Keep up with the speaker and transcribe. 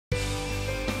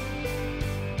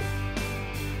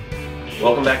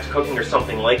Welcome back to Cooking or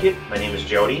Something Like It. My name is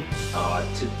Jody.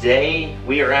 Today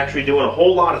we are actually doing a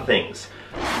whole lot of things.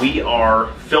 We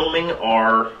are filming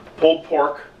our pulled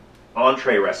pork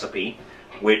entree recipe,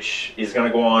 which is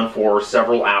going to go on for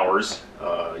several hours.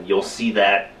 You'll see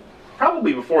that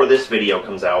probably before this video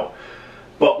comes out.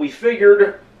 But we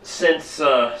figured, since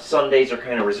Sundays are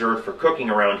kind of reserved for cooking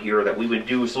around here, that we would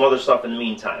do some other stuff in the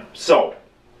meantime. So,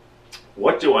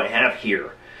 what do I have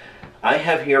here? I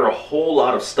have here a whole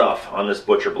lot of stuff on this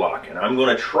butcher block, and I'm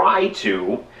going to try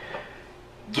to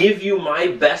give you my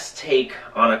best take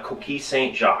on a Coques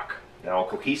St. Jacques. Now,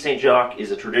 Coques St. Jacques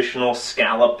is a traditional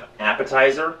scallop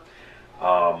appetizer.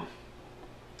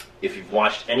 If you've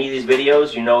watched any of these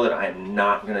videos, you know that I'm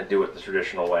not going to do it the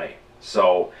traditional way.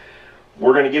 So,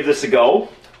 we're going to give this a go.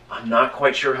 I'm not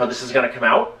quite sure how this is going to come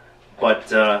out,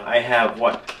 but I have,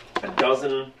 what, a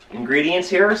dozen ingredients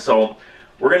here, so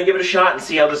we're going to give it a shot and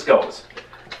see how this goes.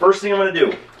 First thing I'm going to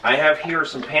do, I have here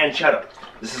some pancetta.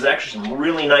 This is actually some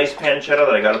really nice pancetta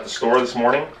that I got at the store this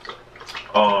morning.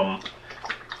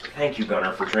 Thank you,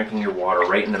 Gunnar, for drinking your water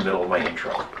right in the middle of my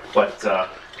intro. But, I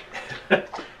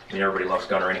mean, everybody loves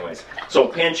Gunnar anyways. So,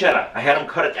 pancetta, I had them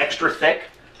cut it extra thick.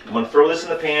 I'm going to throw this in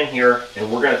the pan here,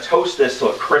 and we're going to toast this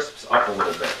so it crisps up a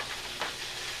little bit.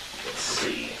 Let's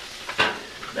see.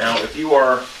 Now, if you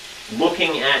are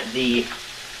looking at the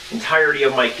entirety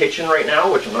of my kitchen right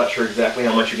now, which I'm not sure exactly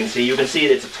how much you can see that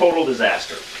it's a total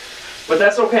disaster. But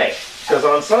that's okay, because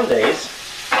on Sundays,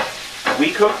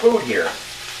 we cook food here.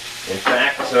 In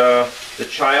fact, the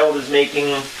child is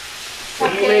making...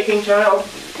 What are you making, child?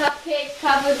 Cupcakes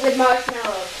covered with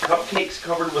marshmallows. Cupcakes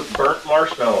covered with burnt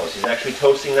marshmallows. He's actually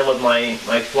toasting them with my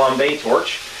flambe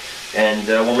torch. And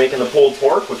we're making the pulled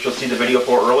pork, which you'll see the video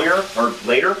for earlier, or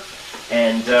later.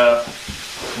 And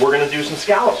we're going to do some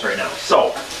scallops right now.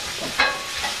 So,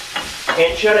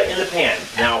 pancetta in the pan.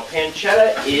 Now,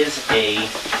 pancetta is a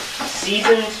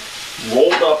seasoned,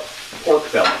 rolled up pork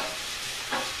belly.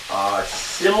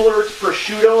 Similar to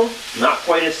prosciutto, not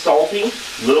quite as salty,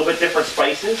 a little bit different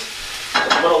spices. So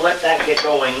I'm going to let that get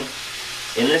going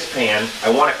in this pan.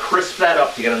 I want to crisp that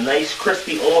up to get a nice,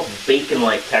 crispy, almost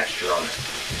bacon-like texture on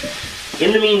it.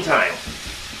 In the meantime,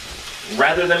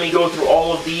 rather than me go through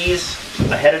all of these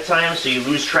ahead of time so you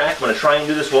lose track, I'm going to try and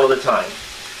do this one at a time.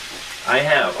 I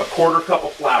have a quarter cup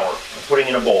of flour I'm putting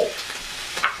in a bowl.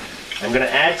 I'm going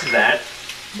to add to that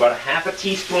about a half a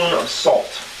teaspoon of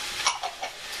salt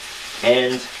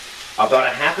and about a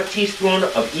half a teaspoon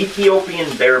of Ethiopian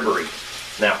Berbere.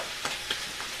 Now,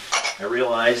 I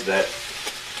realize that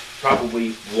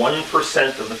probably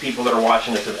 1% of the people that are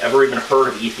watching this have ever even heard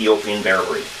of Ethiopian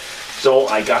Berbere. So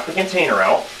I got the container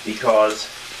out because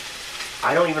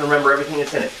I don't even remember everything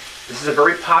that's in it. This is a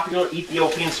very popular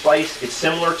Ethiopian spice. It's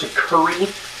similar to curry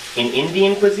in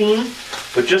Indian cuisine,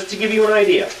 but just to give you an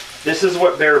idea, this is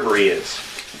what Berbere is.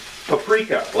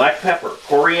 Paprika, black pepper,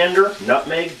 coriander,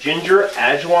 nutmeg, ginger,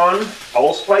 ajwain,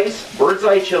 allspice, bird's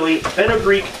eye chili,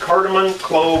 fenugreek, cardamom,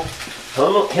 clove,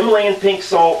 Himalayan pink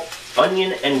salt,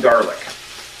 onion, and garlic.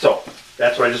 So,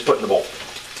 that's what I just put in the bowl.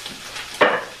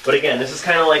 But again, this is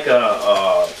kind of like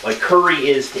like curry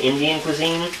is to Indian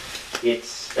cuisine.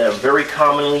 It's a very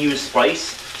commonly used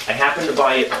spice. I happen to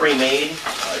buy it pre-made.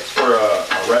 It's for a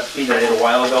recipe that I did a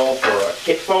while ago for a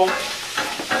kitfo.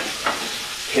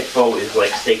 Kitfo is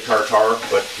like steak tartare,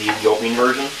 but the Ethiopian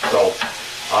version. So,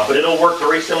 but it'll work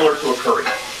very similar to a curry.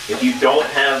 If you don't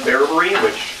have Berbere,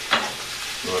 which,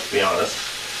 let's be honest,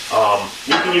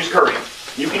 you can use curry.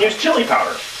 You can use chili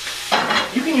powder.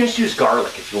 You can just use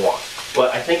garlic if you want.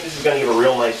 But I think this is going to give a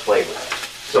real nice flavor.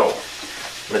 So,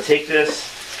 I'm going to take this,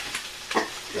 I'm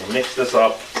going to mix this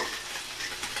up.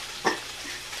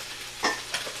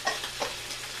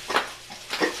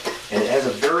 And it has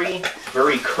a very,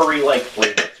 very curry-like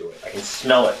flavor to it. I can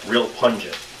smell it, real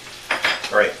pungent.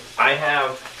 All right, I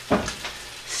have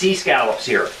sea scallops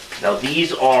here. Now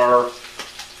these are, I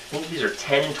think these are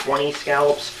 10-20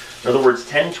 scallops. In other words,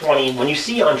 10-20. When you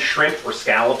see on shrimp or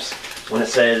scallops, when it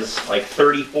says like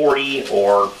 30-40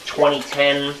 or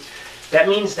 20-10, that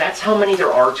means that's how many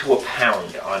there are to a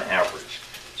pound on average.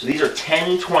 So these are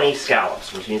 10-20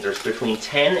 scallops, which means there's between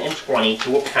 10 and 20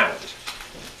 to a pound.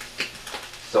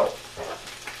 So,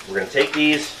 we're going to take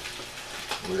these,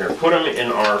 we're going to put them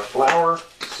in our flour,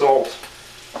 salt,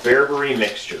 Berbere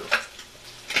mixture.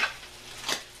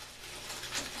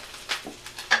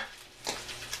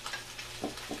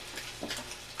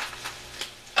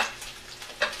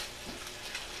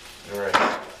 Alright,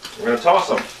 we're going to toss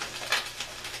them.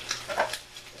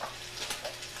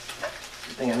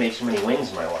 Good thing I made so many wings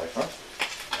in my life, huh?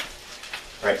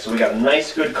 Alright, so we got a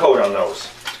nice good coat on those.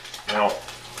 Now,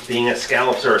 being that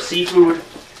scallops are a seafood,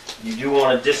 You do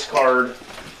want to discard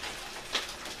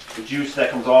the juice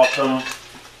that comes off them.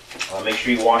 Make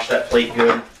sure you wash that plate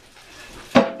good.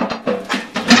 Alright,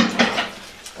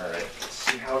 let's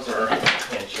see, how's our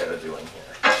pancetta doing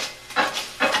here?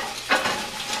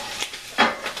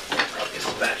 I'll get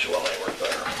some spatula might work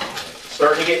better.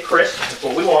 Starting to get crisp, that's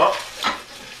what we want.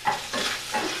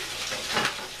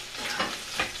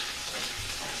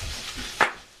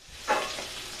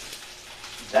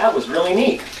 That was really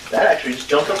neat. That actually just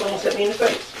jumped up and almost hit me in the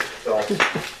face. So,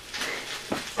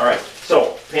 all right,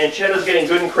 so pancetta's getting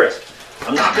good and crisp.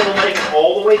 I'm not going to let it get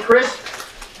all the way crisp.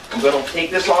 I'm going to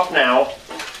take this off now,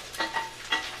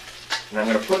 and I'm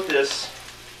going to put this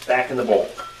back in the bowl.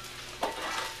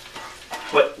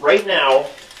 But right now,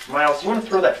 Miles, you want to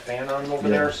throw that fan on over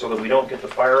there so that we don't get the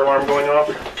fire alarm going off?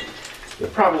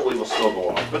 It probably will still go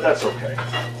off, but that's okay.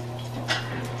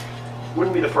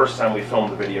 Wouldn't be the first time we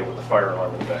filmed the video with the fire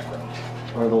alarm in the background.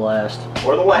 Or the last.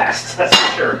 Or the last, that's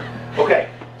for sure. Okay,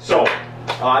 so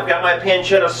I've got my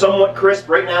pancetta somewhat crisp.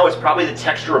 Right now it's probably the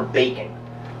texture of bacon.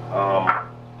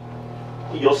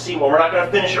 You'll see, well, we're not going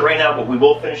to finish it right now, but we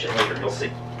will finish it later, you'll see.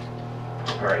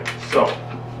 Alright, so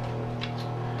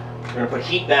we're going to put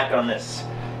heat back on this.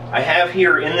 I have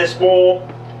here in this bowl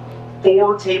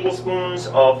 4 tablespoons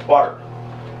of butter.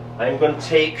 I'm going to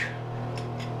take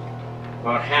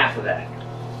about half of that.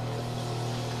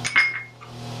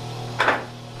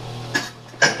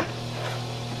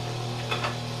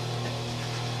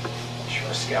 Make sure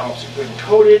our scallops are good and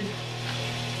coated.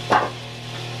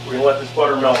 We're going to let this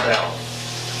butter melt down.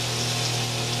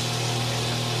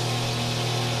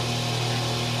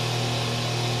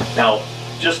 Now,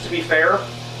 just to be fair,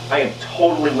 I am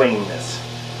totally winging this.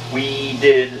 We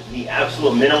did the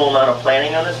absolute minimal amount of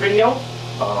planning on this video.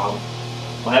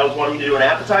 Miles wanted me to do an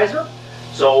appetizer.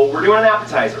 So we're doing an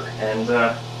appetizer, and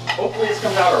hopefully this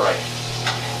comes out all right.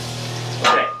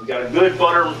 Okay, we got a good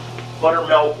butter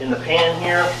melt in the pan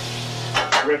here.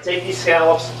 We're going to take these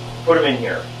scallops, put them in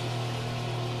here.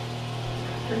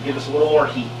 We're going to give us a little more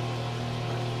heat.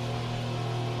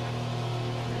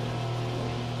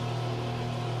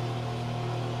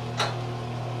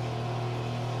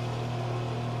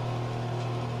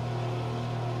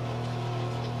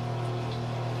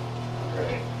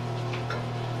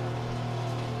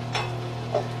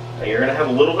 Now you're going to have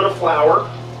a little bit of flour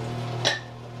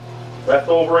left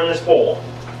over in this bowl.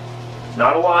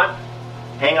 Not a lot.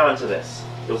 Hang on to this.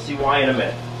 You'll see why in a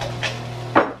minute.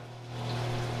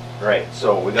 Alright,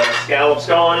 so we got the scallops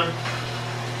going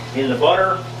in the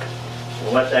butter.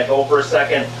 We'll let that go for a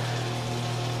second.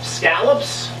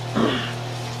 Scallops,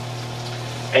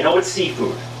 I know it's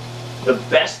seafood. The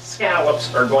best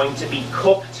scallops are going to be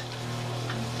cooked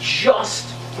just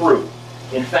through.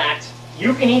 In fact,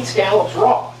 you can eat scallops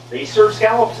raw. They serve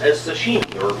scallops as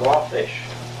sashimi or raw fish,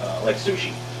 like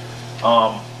sushi.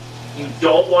 You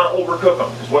don't want to overcook them,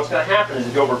 because what's going to happen is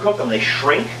if you overcook them, they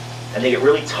shrink and they get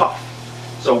really tough.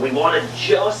 So we want to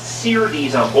just sear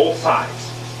these on both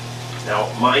sides. Now,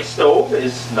 my stove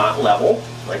is not level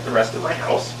like the rest of my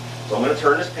house, so I'm going to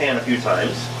turn this pan a few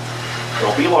times.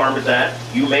 Don't be alarmed at that.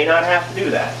 You may not have to do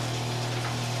that.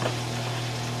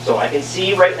 So I can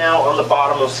see right now on the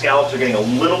bottom those scallops are getting a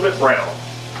little bit brown.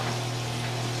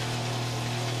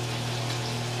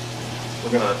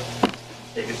 We're going to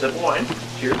take a sip of wine.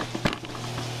 Cheers.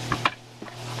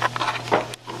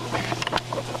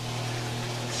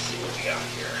 Let's see what we got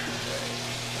here.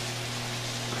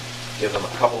 Give them a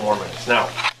couple more minutes. Now,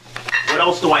 what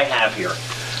else do I have here?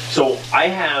 So I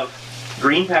have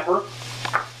green pepper.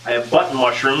 I have button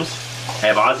mushrooms. I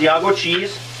have Asiago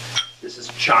cheese. This is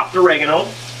chopped oregano.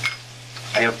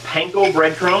 I have panko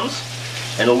breadcrumbs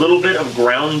and a little bit of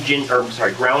ground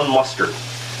mustard.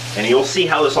 And you'll see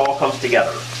how this all comes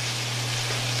together.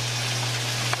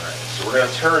 Alright, so we're going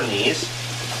to turn these.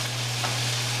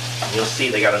 And you'll see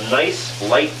they got a nice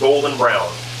light golden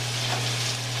brown.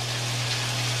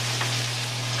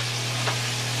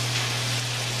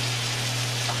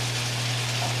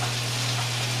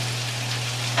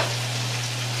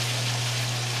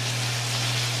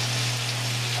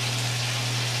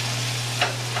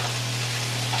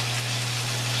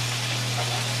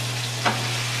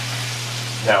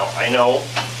 Now, I know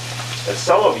that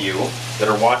some of you that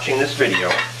are watching this video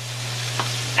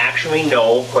actually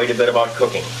know quite a bit about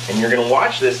cooking. And you're going to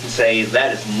watch this and say,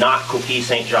 that is not Coques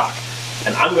St. Jacques.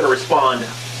 And I'm going to respond,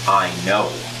 I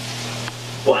know.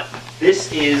 But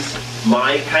this is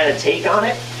my kind of take on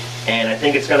it, and I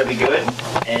think it's going to be good.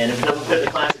 And if it doesn't fit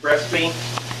the classic recipe,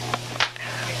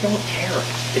 I don't care.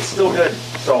 It's still good.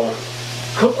 So,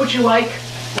 cook what you like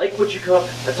what you cook.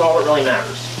 That's all that really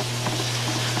matters.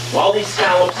 While these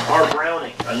scallops are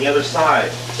browning on the other side,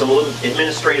 some little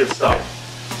administrative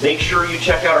stuff. Make sure you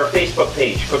check out our Facebook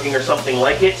page, Cooking or Something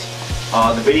Like It.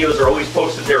 The videos are always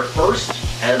posted there first,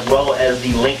 as well as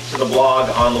the link to the blog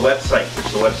on the website,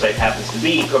 which the website happens to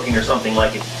be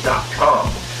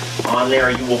cookingorsomethinglikeit.com. On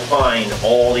there you will find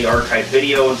all the archived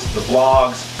videos, the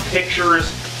blogs,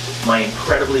 pictures, my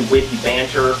incredibly witty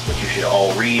banter, which you should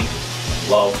all read,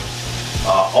 love.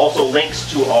 Also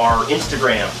links to our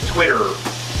Instagram, Twitter,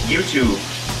 YouTube.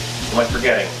 What am I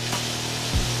forgetting?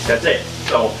 That's it.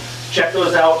 So check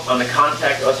those out on the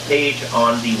Contact Us page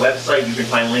on the website. You can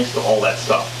find links to all that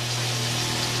stuff.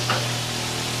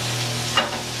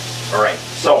 Alright,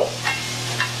 so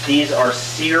these are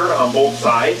seared on both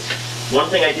sides. One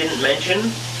thing I didn't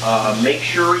mention, make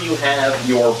sure you have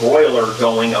your broiler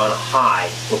going on high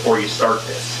before you start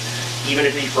this. Even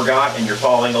if you forgot and you're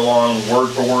following along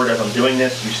word for word as I'm doing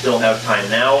this, you still have time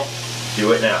now.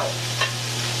 Do it now.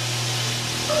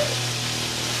 Alright.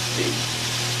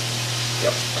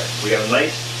 Yep. All right. We got a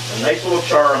nice little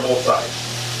char on both sides.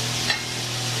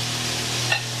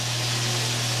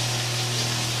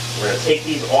 We're going to take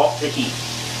these off the heat.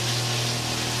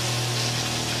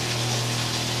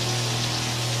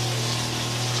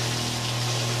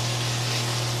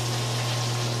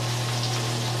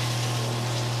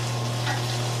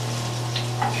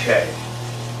 Okay.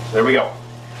 So there we go.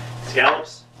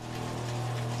 Scallops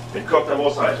been cooked on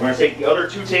both sides. We're going to take the other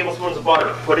 2 tablespoons of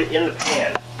butter, put it in the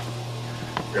pan.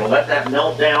 We're going to let that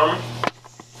melt down.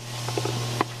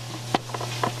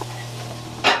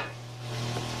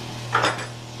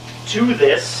 To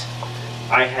this,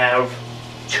 I have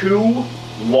 2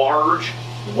 large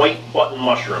white button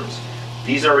mushrooms.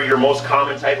 These are your most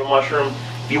common type of mushroom.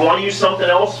 If you want to use something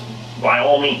else, by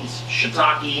all means.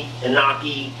 Shiitake,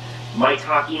 inaki,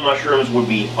 maitake mushrooms would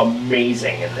be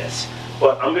amazing in this.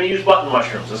 But I'm going to use button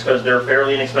mushrooms just because they're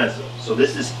fairly inexpensive. So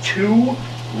this is 2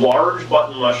 large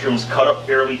button mushrooms cut up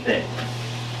fairly thin.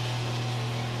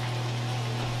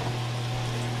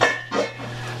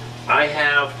 I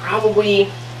have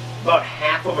probably about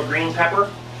half of a green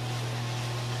pepper,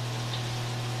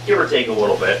 give or take a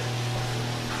little bit.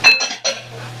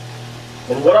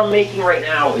 And what I'm making right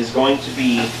now is going to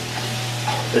be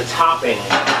the topping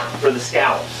for the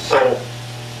scallops. So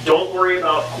don't worry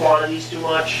about quantities too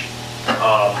much.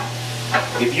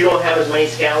 If you don't have as many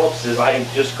scallops as I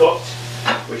just cooked,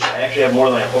 which I actually have more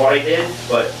than I thought I did,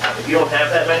 but if you don't have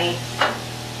that many,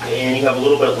 and you have a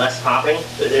little bit less topping,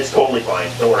 it's totally fine.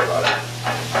 Don't worry about it.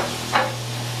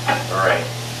 Alright.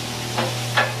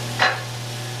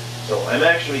 So I'm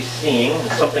actually seeing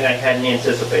something I hadn't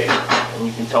anticipated, and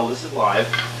you can tell this is live.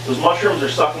 Those mushrooms are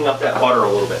sucking up that butter a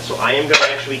little bit, so I am going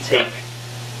to actually take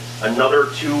another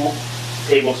 2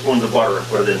 tablespoons of butter and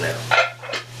put it in there.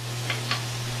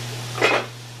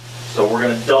 So we're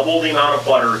going to double the amount of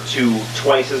butter to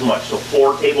twice as much, so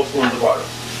 4 tablespoons of butter.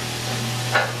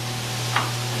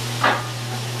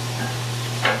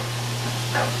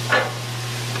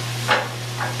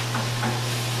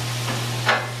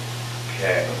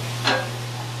 Okay.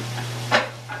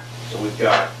 So we've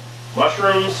got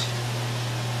mushrooms,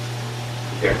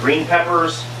 we've got green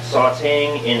peppers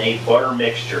sauteing in a butter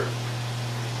mixture.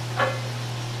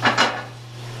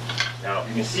 Now, if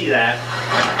you can see that,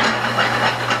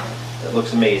 it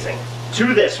looks amazing.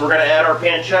 To this, we're going to add our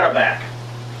pancetta back.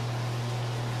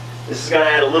 This is going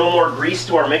to add a little more grease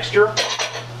to our mixture,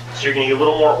 so you're going to get a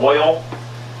little more oil.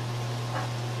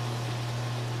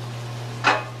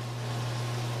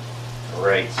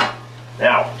 Alright,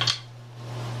 now,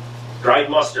 dried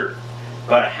mustard.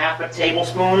 About a half a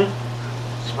tablespoon.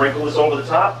 Sprinkle this over the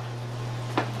top.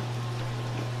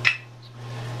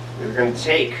 We're going to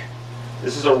take,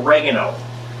 this is oregano.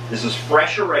 This is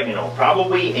fresh oregano,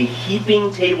 probably a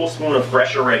heaping tablespoon of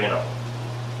fresh oregano.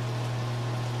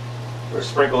 We're going to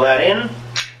sprinkle that in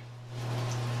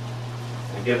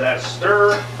and give that a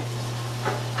stir.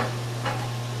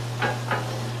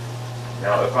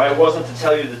 Now, if I wasn't to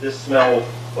tell you that this smelled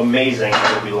amazing,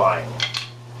 I would be lying.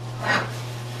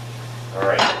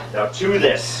 Alright, now to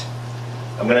this,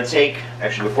 I'm going to take,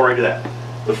 actually before I do that,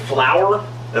 the flour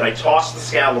that I tossed the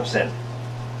scallops in.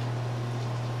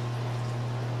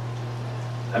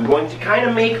 I'm going to kind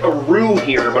of make a roux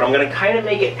here, but I'm going to kind of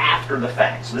make it after the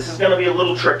fact. So this is going to be a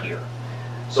little trickier.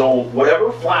 So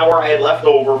whatever flour I had left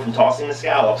over from tossing the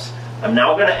scallops, I'm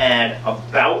now going to add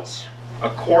about a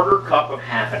 1/4 cup of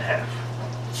half and half.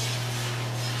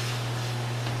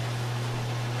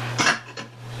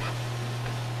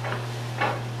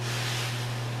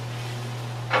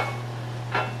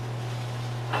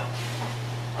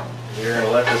 You're going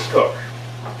to let this cook.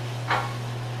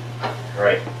 All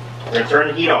right. We're going to turn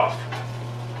the heat off.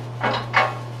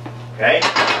 Okay?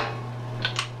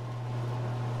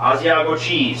 Asiago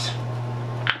cheese,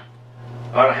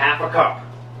 about 1/2 cup.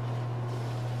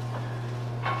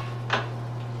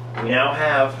 We now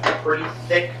have a pretty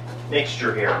thick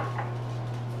mixture here.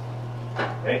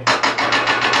 Okay?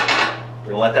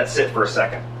 We're gonna let that sit for a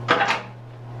second.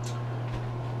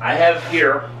 I have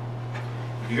here,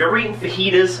 if you've ever eaten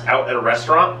fajitas out at a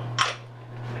restaurant,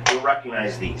 you'll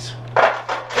recognize these.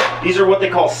 These are what they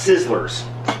call sizzlers.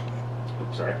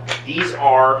 Oops, sorry. These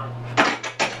are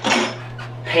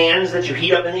pans that you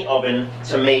heat up in the oven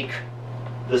to make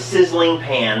the sizzling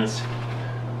pans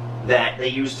that they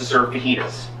use to serve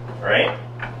fajitas. Right?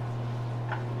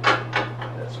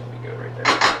 That's gonna be good right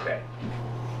there. Okay.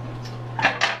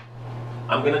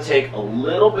 I'm gonna take a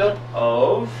little bit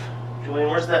of, Julian,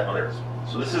 where's that? Oh, there it is.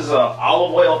 So this is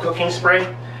olive oil cooking spray.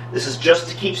 This is just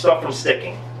to keep stuff from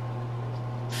sticking.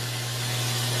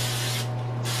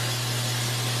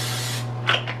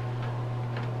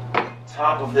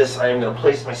 Top of this, I am going to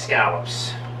place my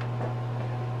scallops.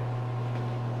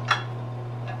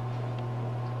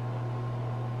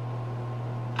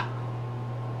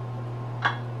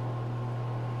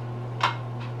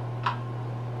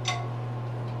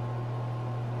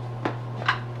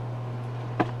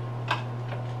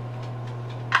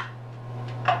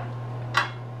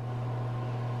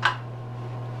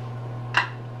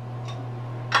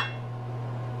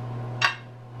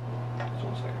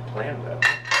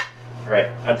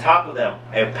 Alright, on top of them,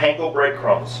 I have panko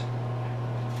breadcrumbs.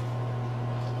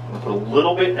 I'm going to put a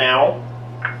little bit now.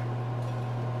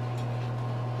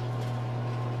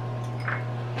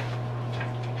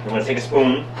 I'm going to take a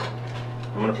spoon.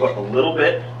 I'm going to put a little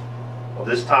bit of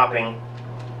this topping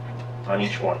on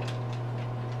each one.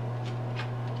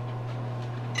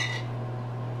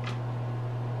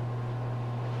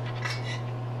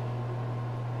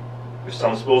 If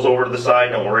some spills over to the side,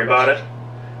 don't worry about it.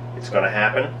 It's going to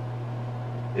happen.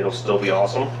 It'll still be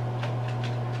awesome.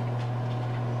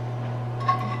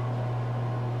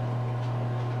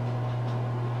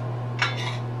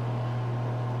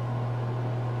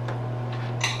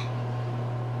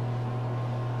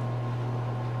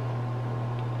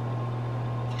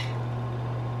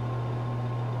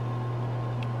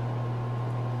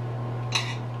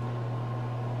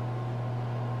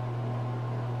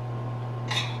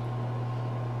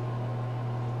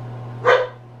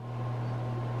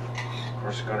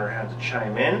 Gunner had to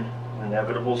chime in,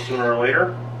 inevitable sooner or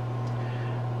later.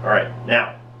 Alright,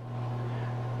 now,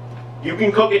 you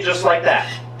can cook it just like that.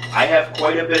 I have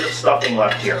quite a bit of stuffing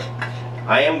left here.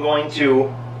 I am going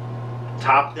to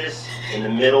top this in the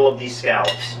middle of these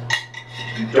scallops.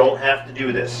 You don't have to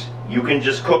do this. You can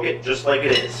just cook it just like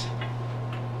it is.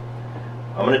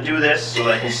 I'm going to do this so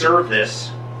that I can serve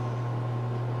this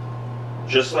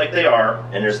just like they are,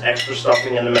 and there's extra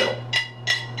stuffing in the middle.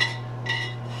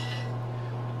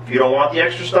 If you don't want the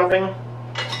extra stuffing,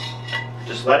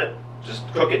 just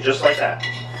cook it just like that.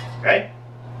 Okay?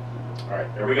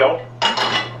 Alright, there we go.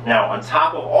 Now, on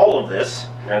top of all of this,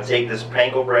 we're going to take this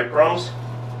panko breadcrumbs.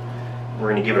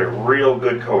 We're going to give it a real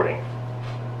good coating.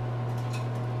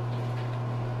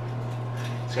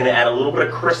 It's going to add a little bit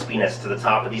of crispiness to the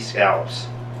top of these scallops.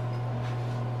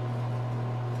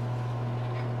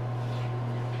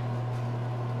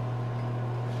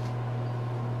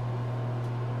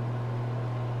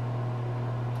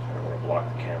 Block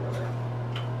the camera there.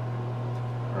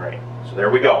 Alright, so there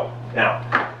we go.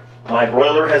 Now, my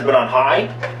broiler has been on high.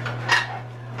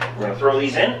 We're going to throw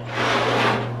these in.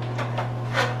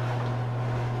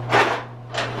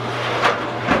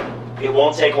 It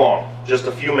won't take long, just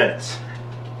a few minutes.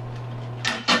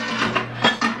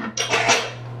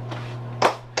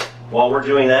 While we're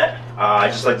doing that,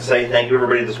 I'd just like to say thank you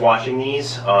everybody that's watching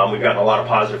these. We've gotten a lot of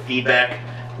positive feedback.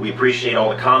 We appreciate all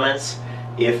the comments.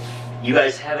 If you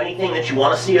guys have anything that you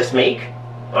want to see us make,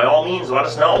 by all means let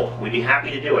us know. We'd be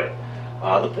happy to do it.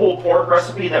 The pulled pork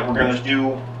recipe that we're going to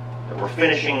do, that we're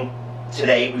finishing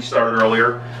today, we started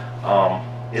earlier,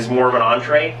 is more of an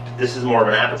entree. This is more of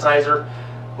an appetizer,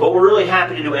 but we're really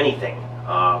happy to do anything.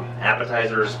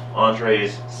 Appetizers,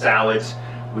 entrees, salads.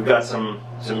 We've got some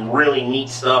really neat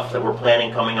stuff that we're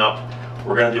planning coming up.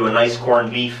 We're going to do a nice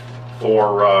corned beef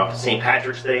for St.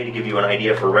 Patrick's Day to give you an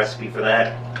idea for a recipe for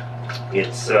that.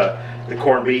 It's the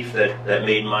corned beef that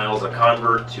made Miles a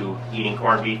convert to eating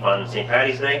corned beef on St.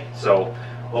 Patty's Day. So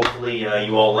hopefully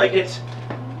you all like it.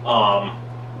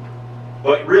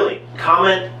 But really,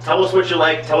 comment, tell us what you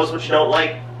like, tell us what you don't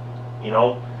like. You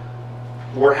know,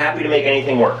 we're happy to make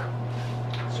anything work.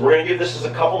 So we're going to give this just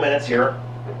a couple minutes here.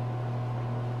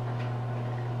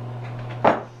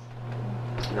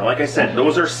 Now, like I said,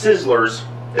 those are sizzlers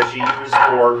that you use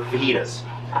for fajitas.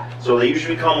 So they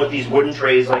usually come with these wooden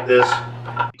trays like this.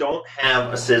 If you don't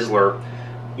have a sizzler,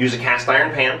 use a cast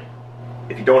iron pan.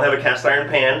 If you don't have a cast iron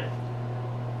pan,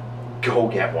 go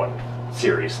get one.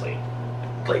 Seriously.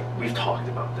 Like, we've talked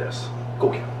about this. Go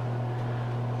get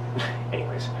one.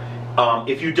 Anyways.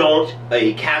 If you don't,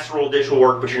 a casserole dish will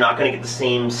work, but you're not going to get the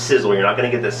same sizzle. You're not going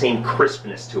to get the same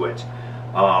crispness to it.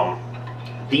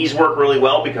 These work really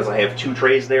well because I have 2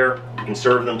 trays there. You can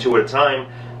serve them 2 at a time.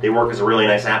 They work as a really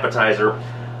nice appetizer.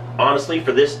 Honestly,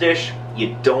 for this dish,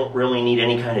 you don't really need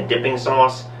any kind of dipping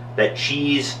sauce. That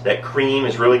cheese, that cream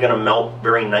is really going to melt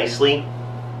very nicely,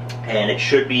 and it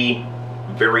should be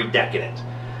very decadent.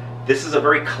 This is a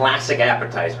very classic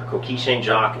appetizer. Coques St.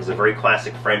 Jacques is a very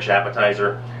classic French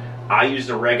appetizer. I used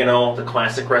oregano. The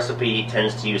classic recipe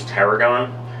tends to use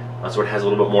tarragon, so it has a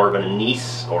little bit more of an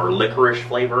anise or licorice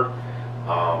flavor.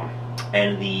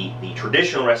 And the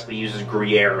traditional recipe uses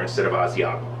Gruyere instead of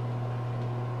Asiago.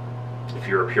 If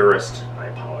you're a purist, I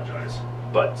apologize.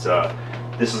 But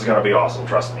this is going to be awesome,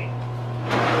 trust me.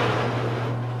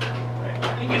 Right,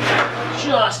 let me give that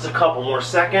just a couple more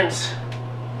seconds.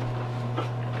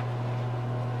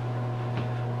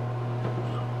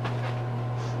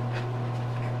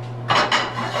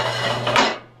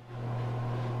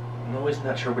 I'm always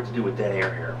not sure what to do with dead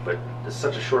air here, but it's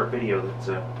such a short video that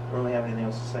I don't really have anything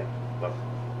else to say. But,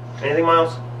 anything,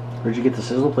 Miles? Where'd you get the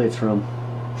sizzle plates from?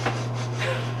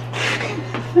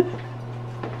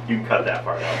 You can cut that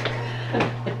part out.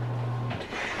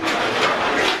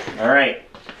 Alright.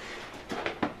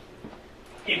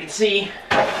 You can see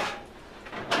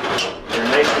they're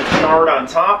nicely charred on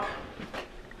top.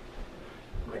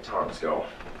 Where my tongs go.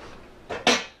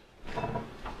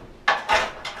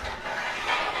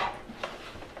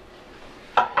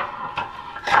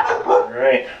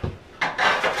 Alright.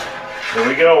 There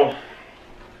we go.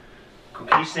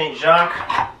 Coques St.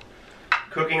 Jacques.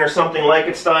 Cooking or something like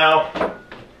it style.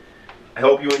 I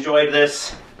hope you enjoyed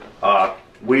this.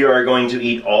 We are going to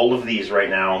eat all of these right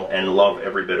now and love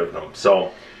every bit of them.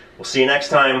 So we'll see you next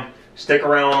time. Stick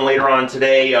around later on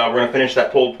today. We're going to finish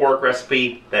that pulled pork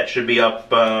recipe. That should be up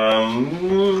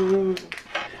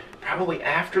probably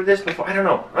after this. Before, I don't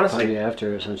know, honestly. Probably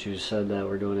after, since you said that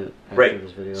we're doing it after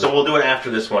this video. So we'll do it after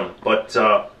this one. But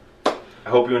I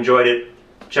hope you enjoyed it.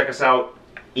 Check us out.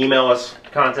 Email us.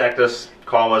 Contact us.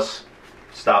 Call us.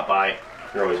 Stop by.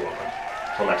 You're always welcome.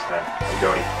 Until next time, I'm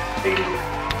Jody. Take it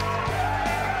easy.